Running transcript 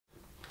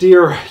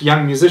Dear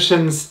young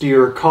musicians,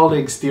 dear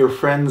colleagues, dear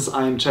friends,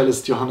 I'm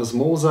cellist Johannes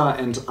Moser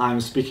and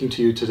I'm speaking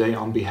to you today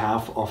on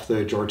behalf of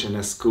the George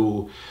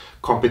Enescu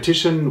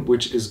Competition,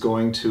 which is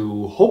going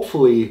to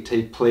hopefully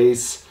take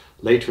place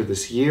later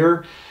this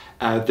year.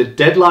 The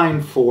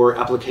deadline for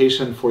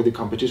application for the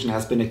competition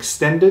has been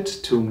extended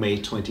to May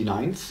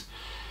 29th.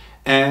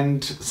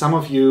 And some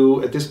of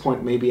you at this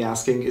point may be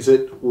asking, is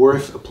it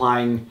worth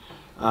applying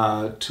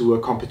to a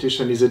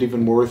competition? Is it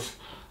even worth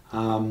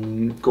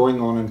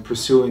going on and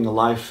pursuing a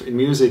life in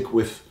music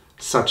with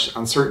such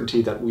uncertainty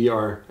that we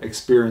are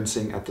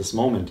experiencing at this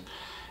moment?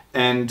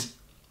 And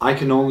I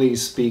can only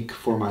speak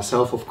for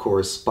myself, of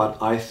course, but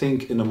I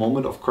think in a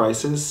moment of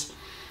crisis,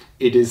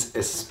 it is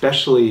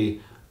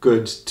especially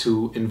good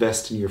to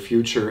invest in your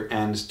future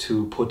and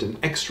to put an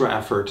extra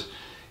effort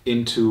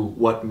into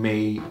what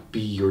may be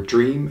your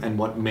dream and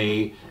what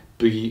may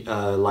be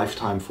a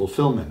lifetime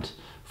fulfillment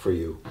for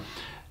you.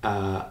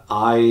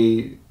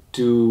 I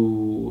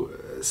do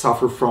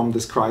suffer from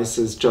this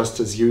crisis just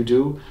as you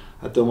do.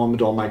 At the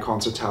moment all my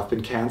concerts have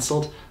been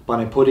cancelled, but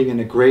I'm putting in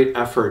a great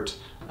effort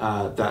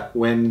that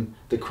when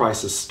the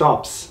crisis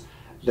stops,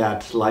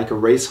 that like a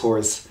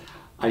racehorse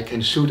I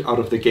can shoot out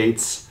of the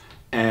gates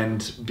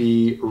and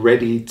be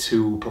ready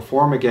to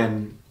perform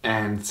again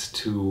and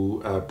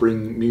to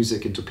bring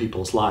music into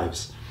people's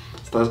lives.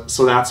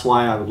 So that's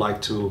why I would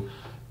like to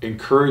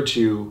encourage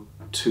you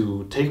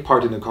to take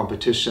part in the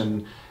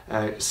competition.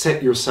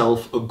 Set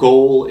yourself a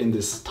goal in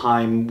this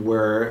time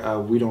where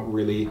we don't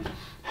really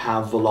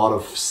have a lot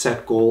of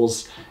set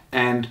goals,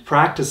 and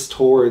practice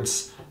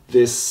towards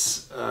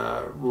this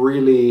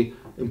really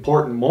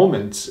important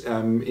moment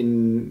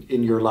in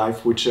your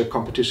life, which a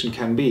competition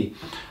can be.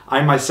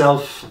 I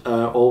myself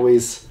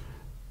always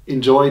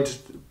enjoyed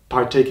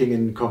partaking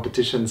in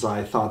competitions.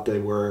 I thought they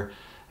were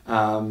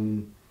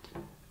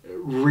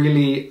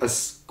really a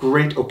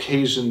great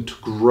occasion to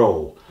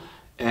grow.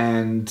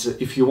 And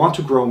if you want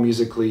to grow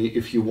musically,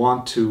 if you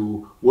want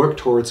to work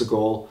towards a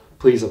goal,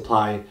 please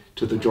apply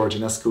to the George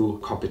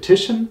Enescu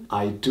Competition.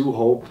 I do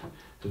hope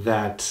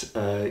that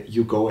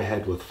you go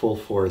ahead with full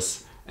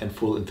force and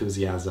full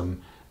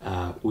enthusiasm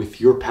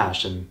with your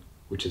passion,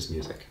 which is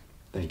music.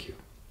 Thank you.